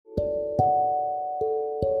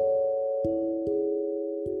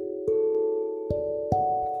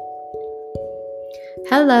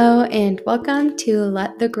Hello, and welcome to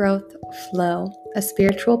Let the Growth Flow, a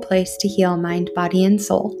spiritual place to heal mind, body, and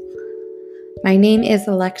soul. My name is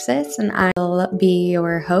Alexis, and I'll be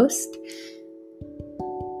your host.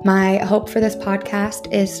 My hope for this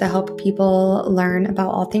podcast is to help people learn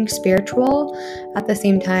about all things spiritual, at the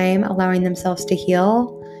same time, allowing themselves to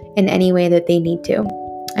heal in any way that they need to.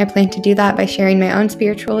 I plan to do that by sharing my own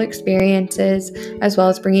spiritual experiences, as well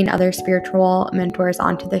as bringing other spiritual mentors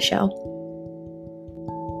onto the show.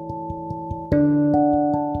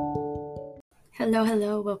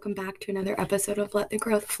 Hello. Welcome back to another episode of Let the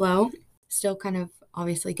Growth Flow. Still kind of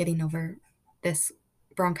obviously getting over this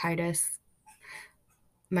bronchitis.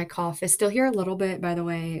 My cough is still here a little bit, by the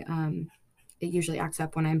way. It usually acts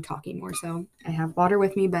up when I'm talking more, so I have water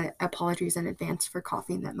with me, but apologies in advance for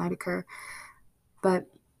coughing that might occur. But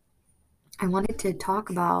I wanted to talk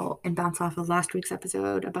about and bounce off of last week's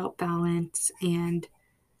episode about balance and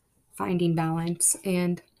finding balance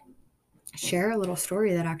and share a little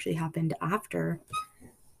story that actually happened after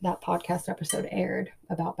that podcast episode aired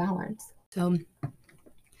about balance. So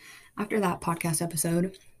after that podcast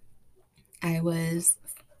episode, I was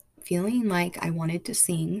feeling like I wanted to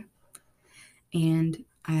sing, and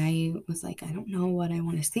I was like, I don't know what I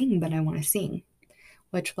want to sing, but I want to sing,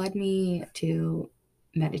 which led me to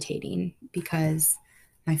meditating because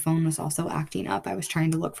my phone was also acting up. I was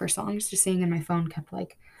trying to look for songs to sing, and my phone kept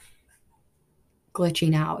like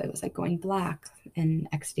glitching out. It was like going black and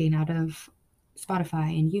exiting out of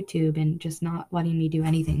Spotify and YouTube and just not letting me do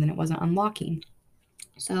anything. Then it wasn't unlocking.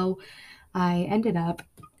 So I ended up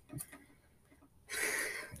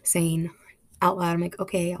saying out loud, I'm like,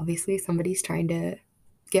 okay, obviously somebody's trying to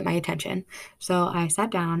get my attention. So I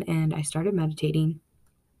sat down and I started meditating.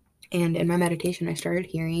 And in my meditation, I started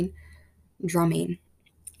hearing drumming.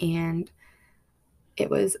 And it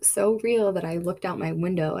was so real that I looked out my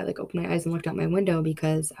window. I opened my eyes and looked out my window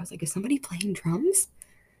because I was like, is somebody playing drums?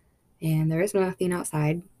 And there is nothing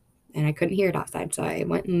outside, and I couldn't hear it outside. So I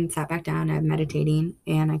went and sat back down. I'm meditating,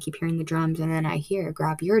 and I keep hearing the drums, and then I hear,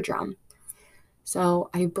 grab your drum. So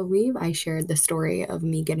I believe I shared the story of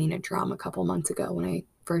me getting a drum a couple months ago when I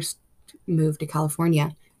first moved to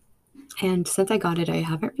California. And since I got it, I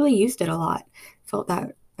haven't really used it a lot. Felt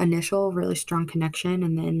that initial really strong connection,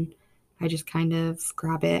 and then I just kind of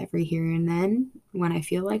grab it every here and then when I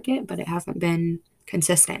feel like it, but it hasn't been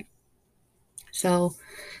consistent. So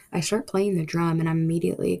I start playing the drum and I'm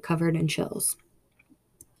immediately covered in chills.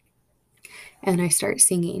 And I start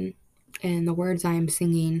singing, and the words I am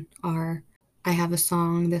singing are, I have a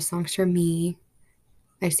song, this song's for me.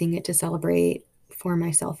 I sing it to celebrate for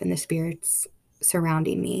myself and the spirits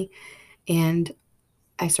surrounding me. And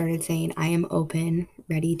I started saying, I am open,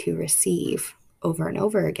 ready to receive, over and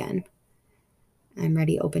over again. I'm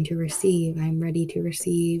ready, open to receive. I'm ready to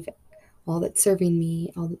receive all that's serving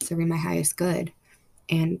me, all that's serving my highest good.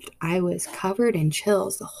 And I was covered in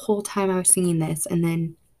chills the whole time I was singing this. And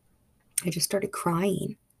then I just started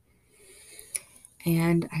crying.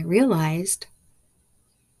 And I realized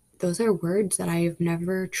those are words that I have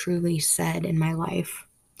never truly said in my life,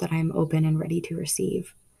 that I'm open and ready to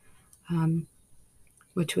receive,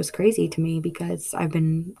 which was crazy to me because I've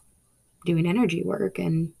been doing energy work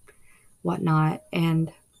and whatnot.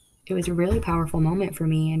 And it was a really powerful moment for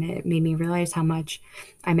me. And it made me realize how much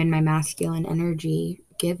I'm in my masculine energy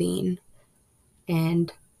giving.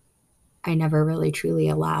 And I never really truly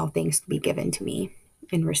allow things to be given to me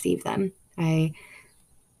and receive them. I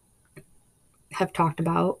have talked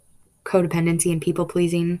about codependency and people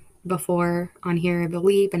pleasing before on here, I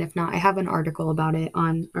believe. And if not, I have an article about it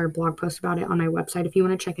on our blog post about it on my website if you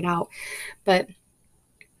want to check it out. But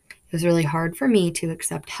it was really hard for me to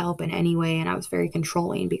accept help in any way. And I was very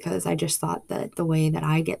controlling because I just thought that the way that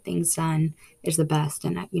I get things done is the best.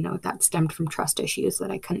 And, that stemmed from trust issues,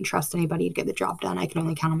 that I couldn't trust anybody to get the job done. I could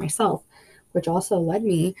only count on myself, which also led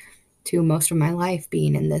me to most of my life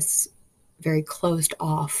being in this very closed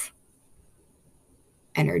off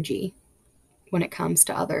energy when it comes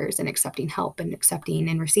to others and accepting help and accepting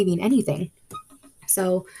and receiving anything.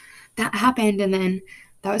 So that happened. And then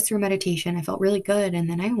that was through meditation. I felt really good. And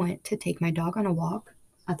then I went to take my dog on a walk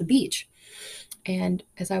at the beach. And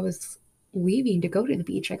as I was leaving to go to the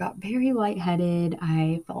beach, I got very lightheaded.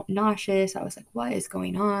 I felt nauseous. I was like, what is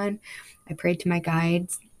going on? I prayed to my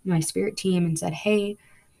guides, my spirit team, and said, hey,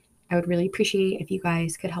 I would really appreciate if you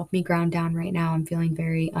guys could help me ground down right now. I'm feeling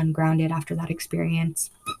very ungrounded after that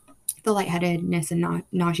experience. The lightheadedness and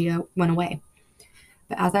nausea went away.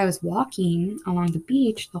 But as I was walking along the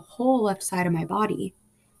beach, the whole left side of my body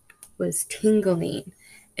was tingling,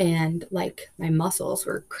 and like my muscles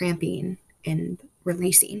were cramping and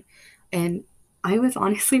releasing. And I was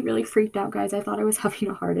honestly really freaked out, guys. I thought I was having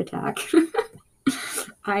a heart attack.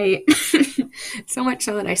 I so much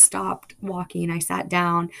so that I stopped walking. I sat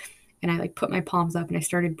down and I like put my palms up and I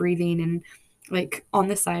started breathing and like on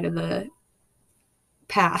the side of the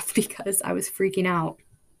path because I was freaking out.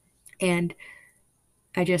 And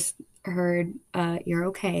I just heard, you're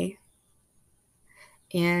okay.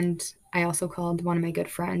 And I also called one of my good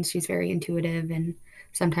friends. She's very intuitive, and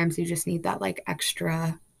sometimes you just need that like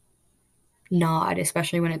extra nod,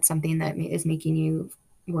 especially when it's something that is making you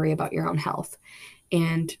worry about your own health.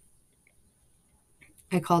 And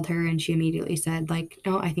I called her and she immediately said, like,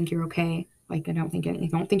 no, I think you're okay. Like, I don't think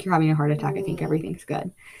you're having a heart attack. I think everything's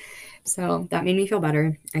good. So that made me feel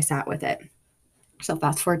better. I sat with it. So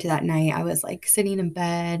fast forward to that night, I was like sitting in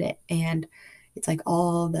bed and it's like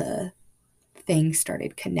all the things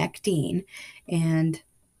started connecting. And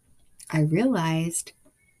I realized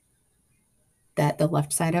that the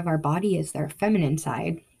left side of our body is their feminine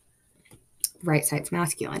side, right side's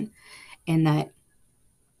masculine. And that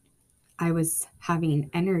I was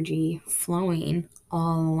having energy flowing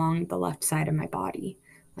all along the left side of my body,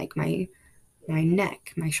 like my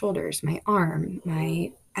neck, my shoulders, my arm,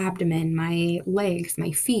 my abdomen, my legs,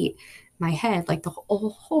 my feet, my head, like the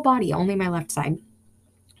whole body, only my left side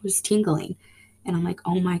was tingling. And I'm like,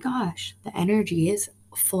 oh my gosh, the energy is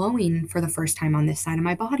flowing for the first time on this side of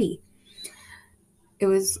my body. It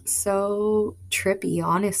was so trippy,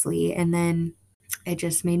 honestly. And then it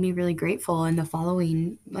just made me really grateful. And the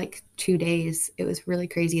following like 2 days, it was really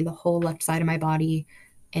crazy. The whole left side of my body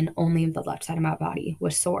and only the left side of my body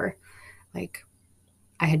was sore. Like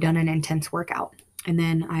I had done an intense workout. And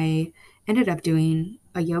then I ended up doing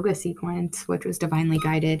a yoga sequence, which was divinely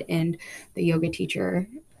guided. And the yoga teacher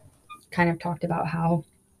kind of talked about how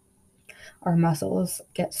our muscles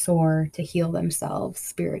get sore to heal themselves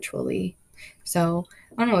spiritually. So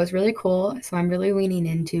I don't know, it was really cool. So I'm really leaning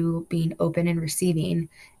into being open and receiving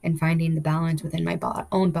and finding the balance within my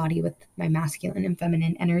own body with my masculine and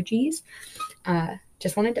feminine energies.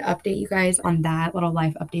 Just wanted to update you guys on that little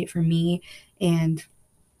life update for me. And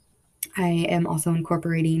I am also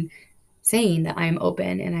incorporating saying that I'm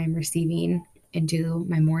open and I'm receiving into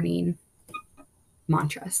my morning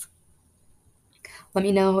mantras. Let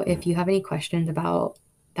me know if you have any questions about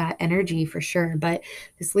that energy for sure. But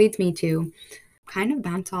this leads me to kind of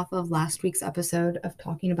bounce off of last week's episode of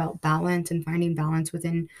talking about balance and finding balance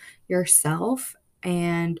within yourself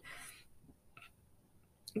and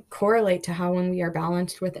correlate to how when we are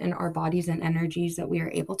balanced within our bodies and energies that we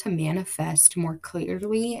are able to manifest more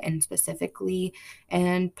clearly and specifically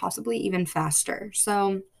and possibly even faster.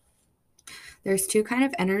 So there's two kind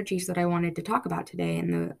of energies that I wanted to talk about today,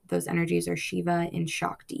 and those energies are Shiva and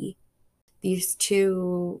Shakti. These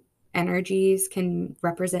two energies can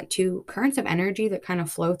represent two currents of energy that kind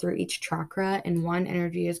of flow through each chakra, and one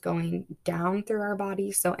energy is going down through our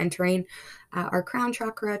body, so entering our crown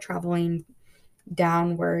chakra, traveling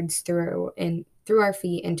downwards through our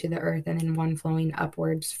feet into the earth, and then one flowing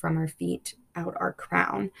upwards from our feet out our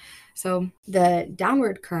crown. So the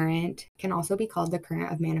downward current can also be called the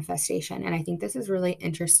current of manifestation, and I think this is a really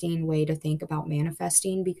interesting way to think about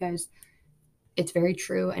manifesting because it's very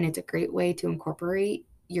true, and it's a great way to incorporate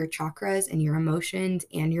your chakras and your emotions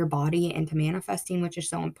and your body into manifesting, which is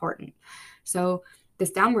so important. So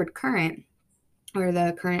this downward current, or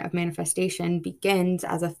the current of manifestation, begins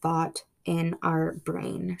as a thought in our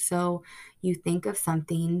brain. So you think of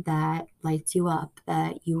something that lights you up,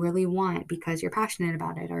 that you really want because you're passionate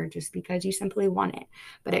about it or just because you simply want it.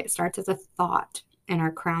 But it starts as a thought, and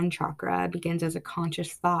our crown chakra begins as a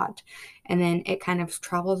conscious thought. And then it kind of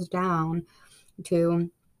travels down to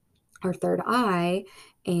our third eye,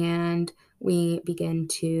 and we begin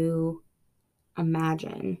to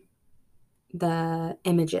imagine the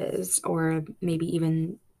images or maybe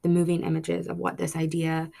even the moving images of what this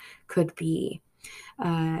idea could be.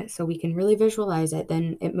 So we can really visualize it.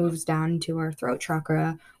 Then it moves down to our throat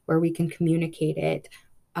chakra where we can communicate it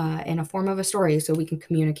in a form of a story. So we can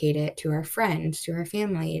communicate it to our friends, to our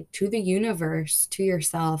family, to the universe, to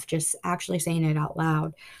yourself, just actually saying it out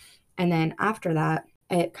loud. And then after that,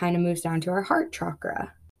 it kind of moves down to our heart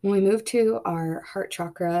chakra. When we move to our heart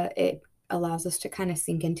chakra, it allows us to kind of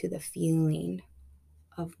sink into the feeling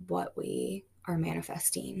of what we are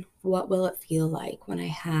manifesting. What will it feel like when I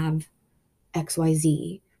have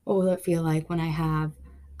XYZ? What will it feel like when I have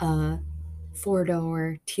a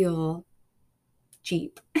four-door teal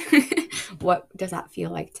Jeep? What does that feel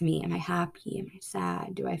like to me? Am I happy? Am I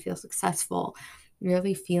sad? Do I feel successful?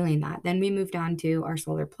 Really feeling that. Then we move down to our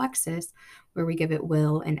solar plexus, where we give it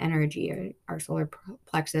will and energy. Our solar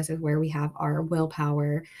plexus is where we have our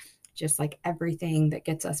willpower just like everything that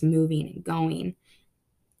gets us moving and going.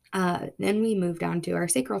 Then we move down to our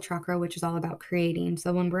sacral chakra, which is all about creating.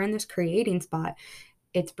 So when we're in this creating spot,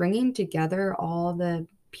 it's bringing together all the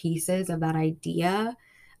pieces of that idea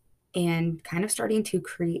and kind of starting to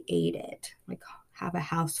create it, like have a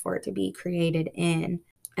house for it to be created in.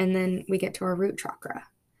 And then we get to our root chakra,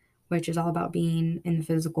 which is all about being in the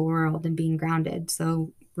physical world and being grounded.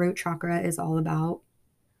 So root chakra is all about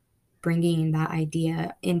bringing that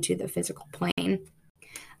idea into the physical plane.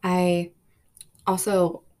 I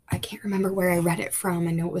can't remember where I read it from.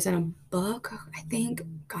 I know it was in a book, I think.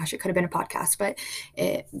 Gosh, it could have been a podcast, but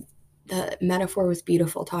the metaphor was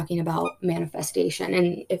beautiful, talking about manifestation.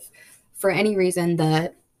 And if for any reason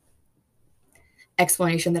the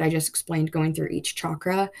explanation that I just explained going through each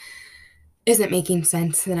chakra isn't making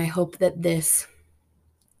sense, then I hope that this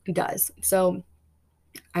does. So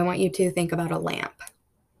I want you to think about a lamp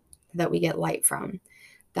that we get light from.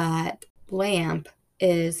 That lamp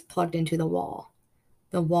is plugged into the wall.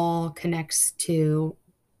 The wall connects to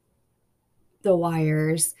the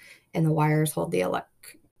wires, and the wires hold the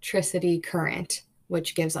electricity current,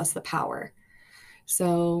 which gives us the power.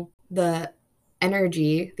 So the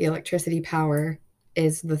energy, the electricity power,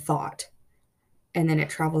 is the thought. And then it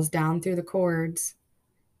travels down through the cords,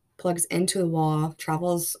 plugs into the wall,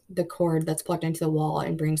 travels the cord that's plugged into the wall,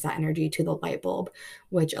 and brings that energy to the light bulb,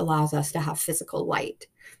 which allows us to have physical light.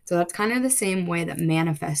 So that's kind of the same way that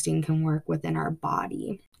manifesting can work within our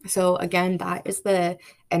body. So again, that is the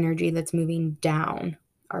energy that's moving down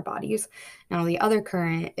our bodies. Now, the other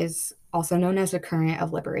current is also known as the current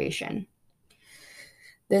of liberation.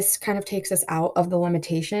 This kind of takes us out of the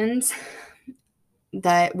limitations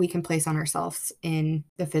that we can place on ourselves in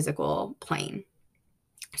the physical plane.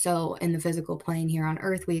 So in the physical plane here on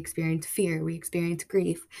earth, we experience fear, we experience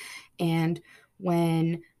grief. And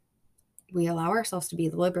when we allow ourselves to be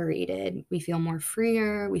liberated, we feel more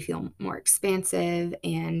freer, we feel more expansive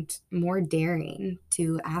and more daring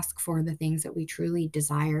to ask for the things that we truly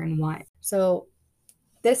desire and want. So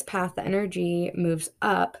this path, the energy moves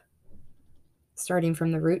up, starting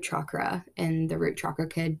from the root chakra, and the root chakra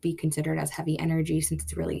could be considered as heavy energy since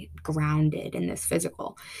it's really grounded in this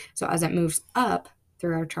physical. So as it moves up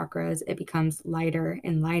through our chakras, it becomes lighter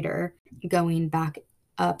and lighter, going back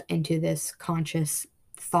up into this conscious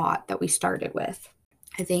thought that we started with.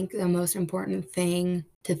 I think the most important thing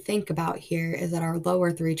to think about here is that our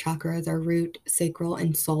lower three chakras, our root, sacral,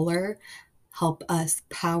 and solar, help us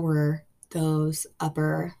power those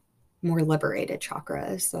upper, more liberated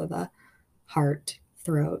chakras. So the heart,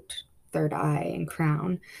 throat, third eye, and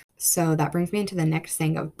crown. So that brings me into the next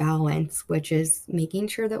thing of balance, which is making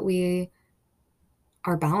sure that we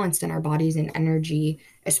are balanced in our bodies and energy,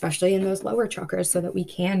 especially in those lower chakras, so that we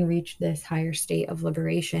can reach this higher state of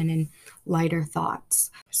liberation and lighter thoughts.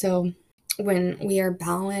 So when we are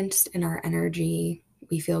balanced in our energy,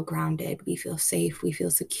 we feel grounded, we feel safe, we feel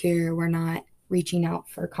secure. We're not reaching out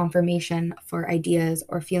for confirmation for ideas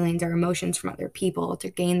or feelings or emotions from other people to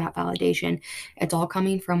gain that validation. It's all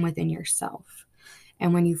coming from within yourself.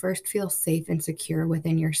 And when you first feel safe and secure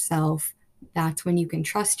within yourself, that's when you can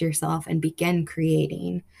trust yourself and begin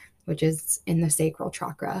creating, which is in the sacral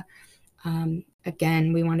chakra.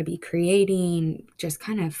 Again, we want to be creating just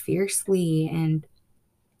kind of fiercely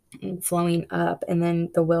and flowing up, and then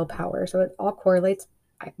the willpower. So it all correlates.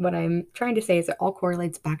 What I'm trying to say is it all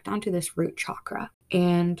correlates back down to this root chakra,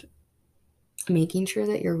 and making sure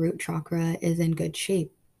that your root chakra is in good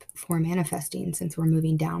shape for manifesting, since we're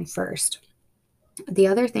moving down first. The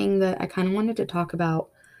other thing that I kind of wanted to talk about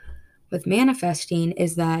with manifesting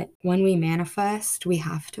is that when we manifest, we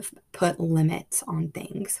have to put limits on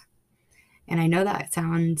things. And I know that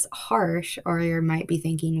sounds harsh, or you might be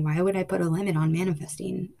thinking, why would I put a limit on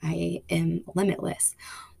manifesting? I am limitless.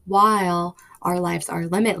 While our lives are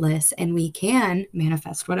limitless and we can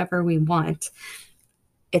manifest whatever we want,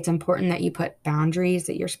 it's important that you put boundaries,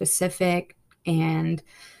 that you're specific, and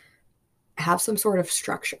have some sort of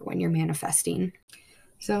structure when you're manifesting.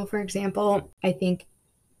 So, for example, I think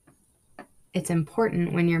it's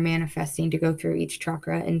important when you're manifesting to go through each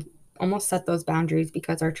chakra and almost set those boundaries,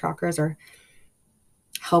 because our chakras are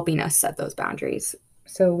helping us set those boundaries.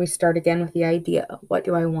 So we start again with the idea. What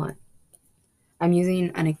do I want? I'm using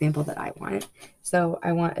an example that I want. So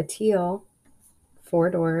I want a teal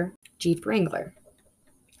 4-door Jeep Wrangler.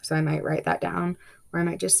 So I might write that down, or I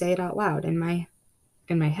might just say it out loud in my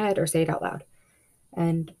head, or say it out loud.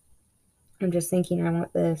 And I'm just thinking, I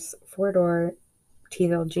want this 4-door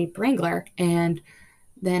teal Jeep Wrangler, and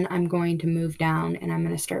then I'm going to move down and I'm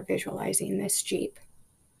going to start visualizing this Jeep.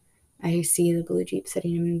 I see the blue Jeep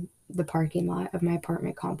sitting in the parking lot of my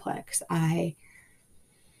apartment complex. I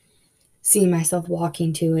see myself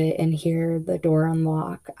walking to it and hear the door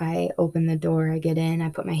unlock. I open the door, I get in, I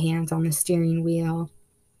put my hands on the steering wheel,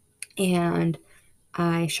 and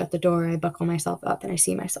I shut the door, I buckle myself up, and I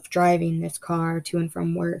see myself driving this car to and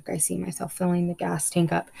from work. I see myself filling the gas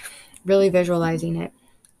tank up, really visualizing it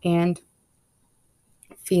and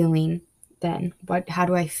feeling then. How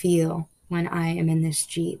do I feel when I am in this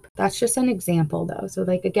Jeep? That's just an example though. So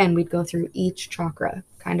like, again, we'd go through each chakra,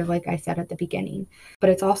 kind of like I said at the beginning. But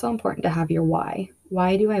it's also important to have your why.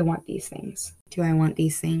 Why do I want these things? Do I want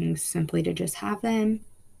these things simply to just have them?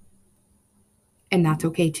 And that's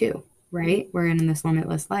okay too, right? We're in this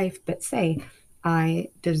limitless life, but say I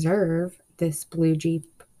deserve this blue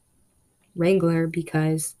Jeep Wrangler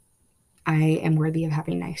because I am worthy of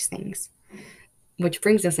having nice things. Which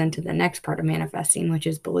brings us into the next part of manifesting, which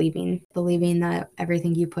is believing that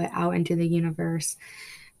everything you put out into the universe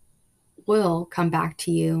will come back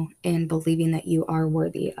to you, and believing that you are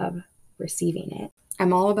worthy of receiving it.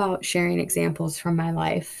 I'm all about sharing examples from my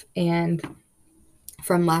life, and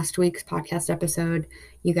from last week's podcast episode,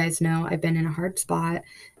 you guys know I've been in a hard spot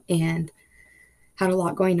and had a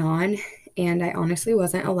lot going on, and I honestly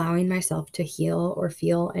wasn't allowing myself to heal or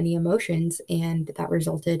feel any emotions, and that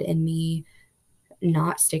resulted in me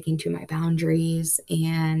not sticking to my boundaries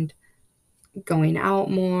and going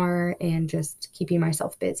out more and just keeping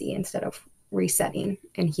myself busy instead of resetting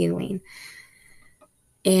and healing.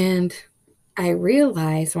 And I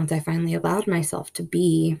realized once I finally allowed myself to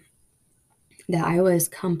be, that I was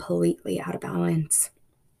completely out of balance.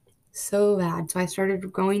 So bad. So I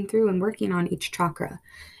started going through and working on each chakra.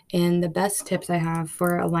 And the best tips I have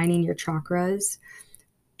for aligning your chakras,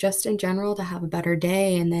 just in general, to have a better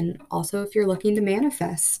day. And then also if you're looking to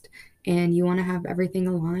manifest and you want to have everything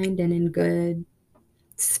aligned and in good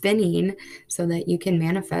spinning so that you can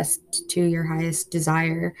manifest to your highest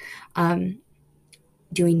desire,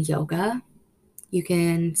 doing yoga. You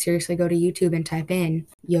can seriously go to YouTube and type in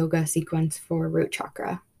yoga sequence for root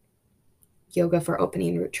chakra, yoga for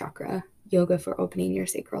opening root chakra, yoga for opening your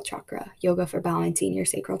sacral chakra, yoga for balancing your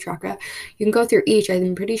sacral chakra. You can go through each.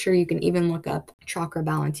 I'm pretty sure you can even look up chakra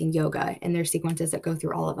balancing yoga, and there's sequences that go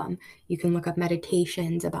through all of them. You can look up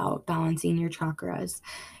meditations about balancing your chakras,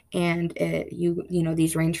 and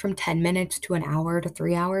these range from 10 minutes to an hour to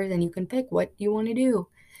 3 hours, and you can pick what you want to do.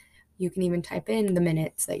 You can even type in the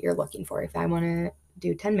minutes that you're looking for. If I want to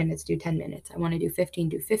do 10 minutes, do 10 minutes. I want to do 15,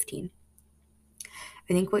 do 15.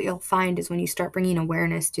 I think what you'll find is when you start bringing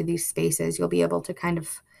awareness to these spaces, you'll be able to kind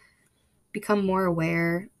of become more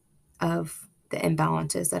aware of the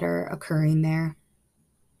imbalances that are occurring there.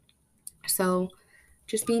 So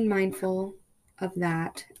just being mindful of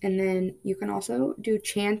that. And then you can also do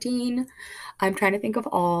chanting. I'm trying to think of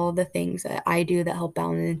all the things that I do that help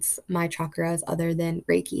balance my chakras other than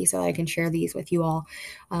Reiki, so I can share these with you all.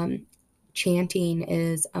 Chanting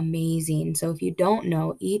is amazing. So if you don't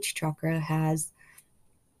know, each chakra has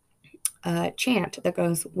a chant that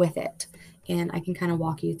goes with it, and I can kind of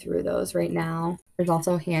walk you through those right now. There's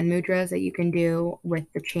also hand mudras that you can do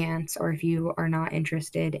with the chants, or if you are not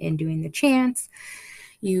interested in doing the chants,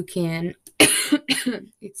 you can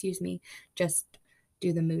just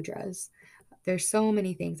do the mudras. There's so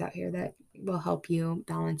many things out here that will help you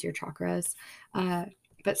balance your chakras.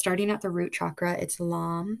 But starting at the root chakra, it's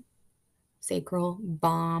Lam, sacral,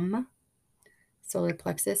 Bam, solar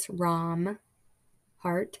plexus, Ram,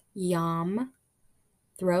 heart, Yam,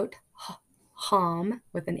 throat, Ham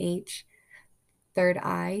with an H, third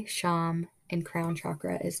eye, Sham, and crown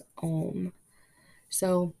chakra is Om.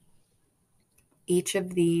 So each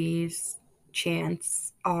of these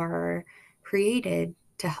chants are created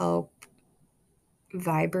to help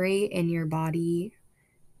vibrate in your body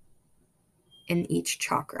in each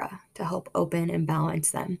chakra to help open and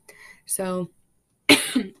balance them. So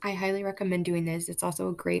I highly recommend doing this. It's also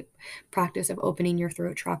a great practice of opening your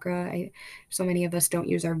throat chakra. So many of us don't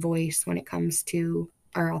use our voice when it comes to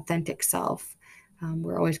our authentic self.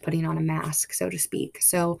 We're always putting on a mask, so to speak.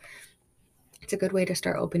 So it's a good way to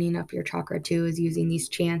start opening up your chakra too, is using these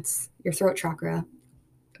chants, your throat chakra.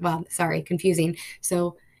 Well, sorry, confusing.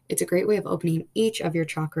 So it's a great way of opening each of your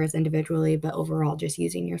chakras individually, but overall just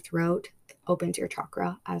using your throat opens your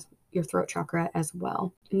throat chakra as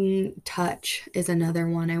well. Touch is another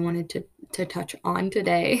one I wanted to touch on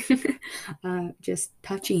today. Just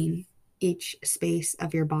touching each space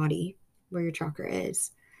of your body where your chakra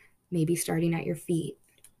is. Maybe starting at your feet,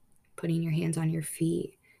 putting your hands on your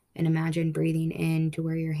feet, and imagine breathing in to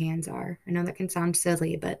where your hands are. I know that can sound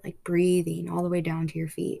silly, but like breathing all the way down to your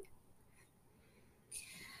feet.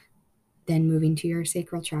 Then moving to your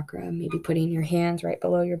sacral chakra, maybe putting your hands right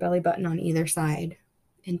below your belly button on either side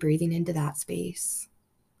and breathing into that space.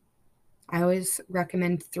 I always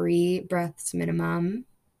recommend 3 breaths minimum,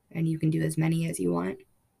 and you can do as many as you want.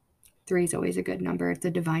 3 is always a good number. It's a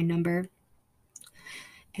divine number.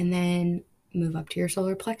 And then move up to your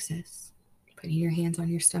solar plexus, putting your hands on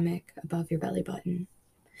your stomach above your belly button.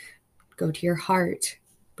 Go to your heart,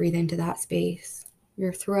 breathe into that space.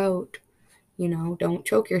 Your throat, don't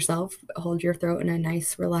choke yourself. Hold your throat in a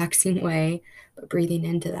nice, relaxing way, but breathing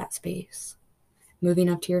into that space. Moving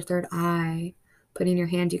up to your third eye, putting your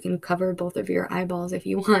hands, you can cover both of your eyeballs if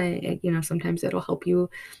you want. Sometimes it'll help you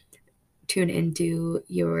tune into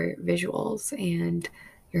your visuals and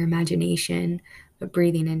your imagination, but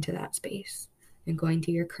breathing into that space and going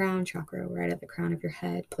to your crown chakra, right at the crown of your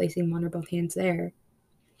head, placing one or both hands there.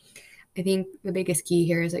 I think the biggest key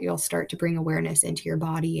here is that you'll start to bring awareness into your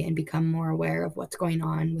body and become more aware of what's going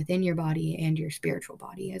on within your body and your spiritual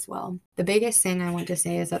body as well. The biggest thing I want to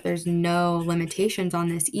say is that there's no limitations on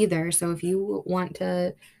this either. So if you want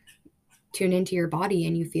to tune into your body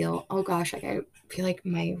and you feel, oh gosh, I feel like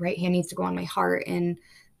my right hand needs to go on my heart and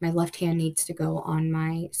my left hand needs to go on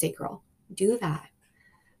my sacral, do that.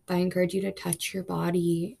 But I encourage you to touch your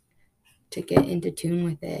body, to get into tune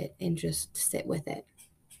with it and just sit with it.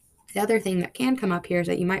 The other thing that can come up here is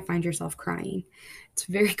that you might find yourself crying. It's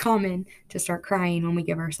very common to start crying when we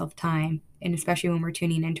give ourselves time, and especially when we're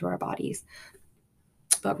tuning into our bodies.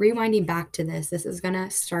 But rewinding back to this is going to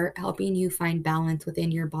start helping you find balance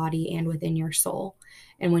within your body and within your soul.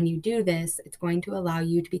 And when you do this, it's going to allow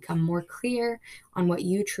you to become more clear on what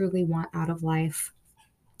you truly want out of life,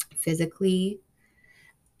 physically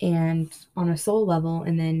and on a soul level,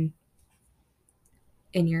 and then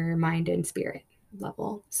in your mind and spirit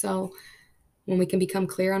level. So when we can become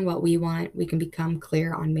clear on what we want, we can become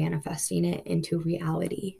clear on manifesting it into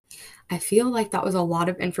reality. I feel like that was a lot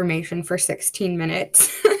of information for 16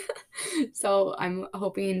 minutes. So I'm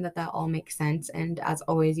hoping that all makes sense. And as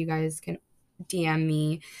always, you guys can DM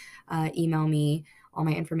me, email me. All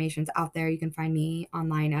my information's out there. You can find me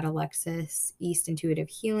online at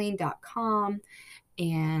AlexisEastIntuitiveHealing.com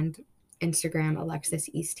and Instagram, Alexis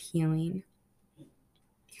East Healing.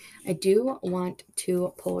 I do want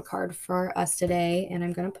to pull a card for us today, and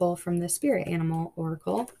I'm going to pull from the Spirit Animal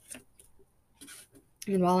Oracle.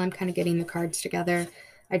 And while I'm kind of getting the cards together,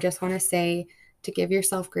 I just want to say to give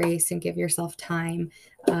yourself grace and give yourself time.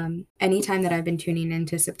 Anytime that I've been tuning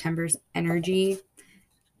into September's energy,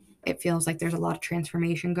 it feels like there's a lot of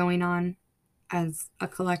transformation going on as a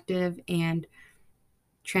collective, and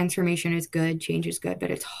transformation is good, change is good,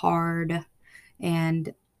 but it's hard.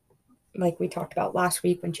 And like we talked about last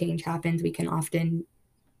week, when change happens, we can often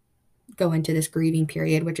go into this grieving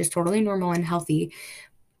period, which is totally normal and healthy,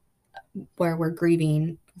 where we're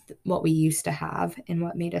grieving what we used to have and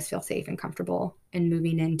what made us feel safe and comfortable and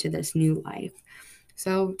moving into this new life.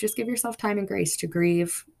 So just give yourself time and grace to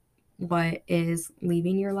grieve what is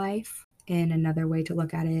leaving your life. And another way to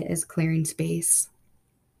look at it is clearing space.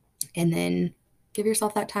 And then give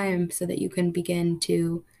yourself that time so that you can begin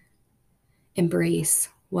to embrace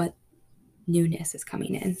what newness is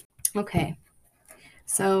coming in. Okay,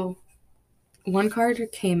 so one card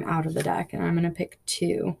came out of the deck, and I'm going to pick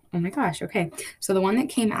 2. Oh my gosh, okay. So the one that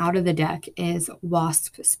came out of the deck is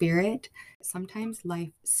Wasp Spirit. Sometimes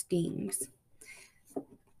life stings.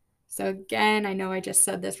 So again, I know I just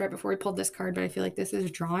said this right before we pulled this card, but I feel like this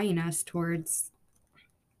is drawing us towards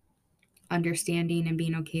understanding and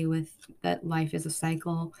being okay with that life is a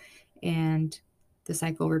cycle and the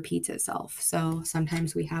cycle repeats itself. So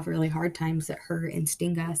sometimes we have really hard times that hurt and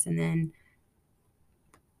sting us, and then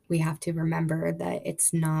we have to remember that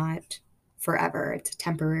it's not forever. It's a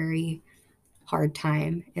temporary hard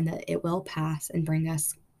time, and that it will pass and bring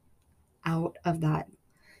us out of that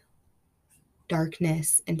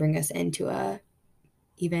darkness and bring us into a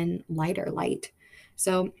even lighter light.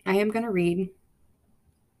 So I am going to read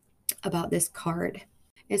about this card.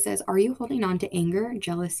 It says, are you holding on to anger,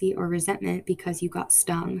 jealousy, or resentment because you got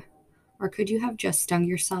stung? Or could you have just stung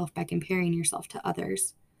yourself by comparing yourself to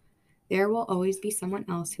others? There will always be someone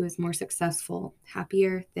else who is more successful,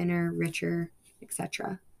 happier, thinner, richer,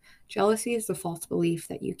 etc. Jealousy is the false belief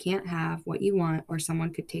that you can't have what you want, or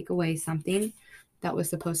someone could take away something that was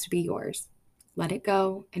supposed to be yours. Let it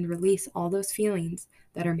go and release all those feelings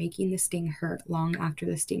that are making the sting hurt long after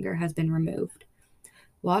the stinger has been removed.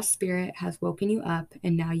 Lost Spirit has woken you up,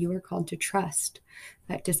 and now you are called to trust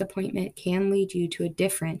that disappointment can lead you to a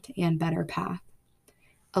different and better path.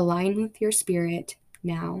 Align with your spirit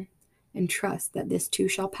now and trust that this too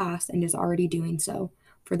shall pass and is already doing so,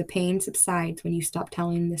 for the pain subsides when you stop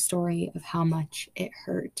telling the story of how much it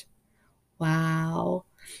hurt. Wow,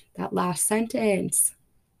 that last sentence.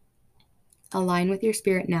 Align with your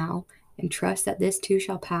spirit now and trust that this too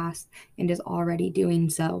shall pass and is already doing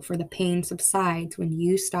so, for the pain subsides when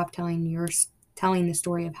you stop telling the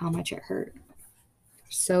story of how much it hurt.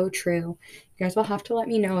 So true. You guys will have to let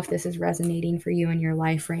me know if this is resonating for you in your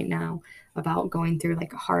life right now about going through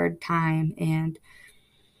like a hard time and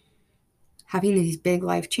having these big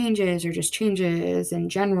life changes or just changes in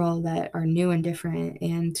general that are new and different,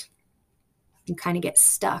 and you kind of get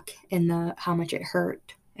stuck in the how much it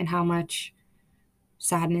hurt and how much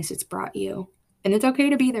sadness it's brought you. And it's okay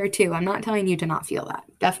to be there too. I'm not telling you to not feel that.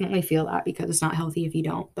 Definitely feel that, because it's not healthy if you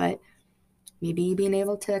don't. But maybe being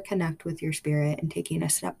able to connect with your spirit and taking a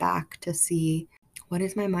step back to see, what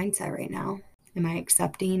is my mindset right now? Am I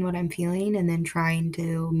accepting what I'm feeling and then trying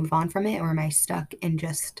to move on from it? Or am I stuck in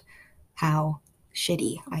just how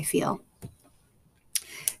shitty I feel?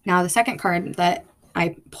 Now, the second card that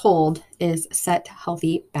I pulled is Set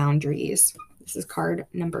Healthy Boundaries. This is card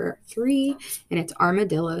number 3, and it's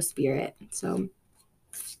Armadillo Spirit. So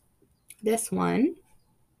this one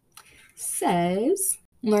says,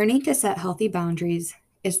 learning to set healthy boundaries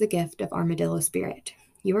is the gift of Armadillo Spirit.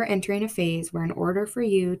 You are entering a phase where, in order for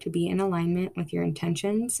you to be in alignment with your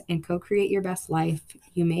intentions and co-create your best life,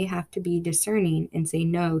 you may have to be discerning and say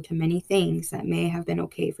no to many things that may have been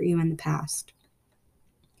okay for you in the past.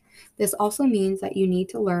 This also means that you need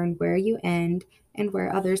to learn where you end and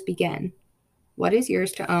where others begin. What is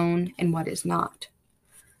yours to own and what is not?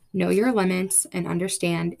 Know your limits and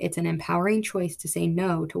understand it's an empowering choice to say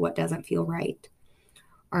no to what doesn't feel right.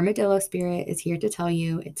 Armadillo Spirit is here to tell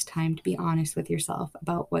you it's time to be honest with yourself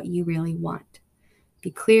about what you really want. Be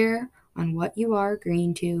clear on what you are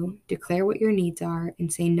agreeing to, declare what your needs are,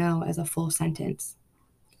 and say no as a full sentence.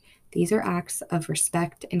 These are acts of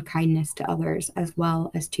respect and kindness to others as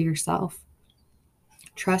well as to yourself.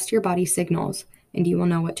 Trust your body's signals, and you will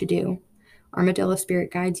know what to do. Armadillo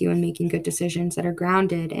Spirit guides you in making good decisions that are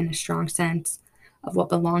grounded in a strong sense of what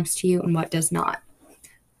belongs to you and what does not.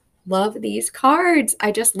 Love these cards.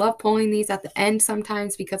 I just love pulling these at the end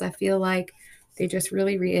sometimes because I feel like they just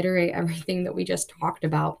really reiterate everything that we just talked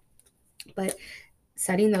about. But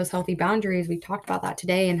setting those healthy boundaries, we talked about that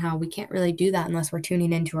today, and how we can't really do that unless we're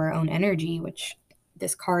tuning into our own energy, which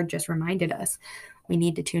this card just reminded us. We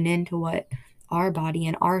need to tune into what our body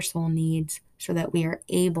and our soul needs so that we are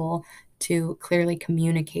able to clearly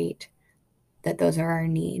communicate that those are our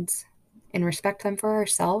needs and respect them for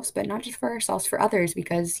ourselves, but not just for ourselves, for others.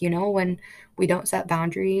 Because, when we don't set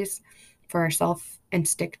boundaries for ourselves and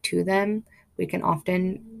stick to them, we can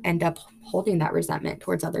often end up holding that resentment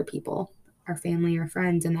towards other people, our family or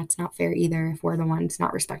friends, and that's not fair either if we're the ones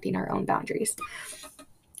not respecting our own boundaries.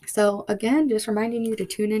 So again, just reminding you to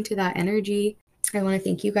tune into that energy. I want to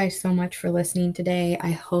thank you guys so much for listening today.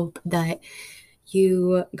 I hope that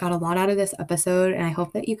you got a lot out of this episode, and I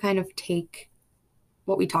hope that you kind of take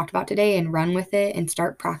what we talked about today and run with it and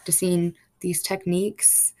start practicing these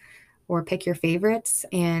techniques, or pick your favorites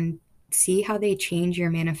and see how they change your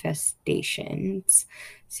manifestations.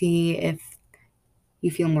 See if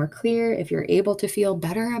you feel more clear, if you're able to feel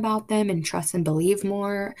better about them and trust and believe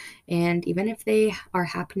more, and even if they are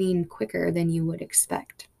happening quicker than you would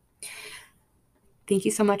expect. Thank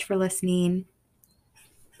you so much for listening.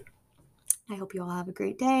 I hope you all have a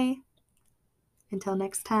great day. Until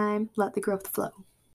next time, let the growth flow.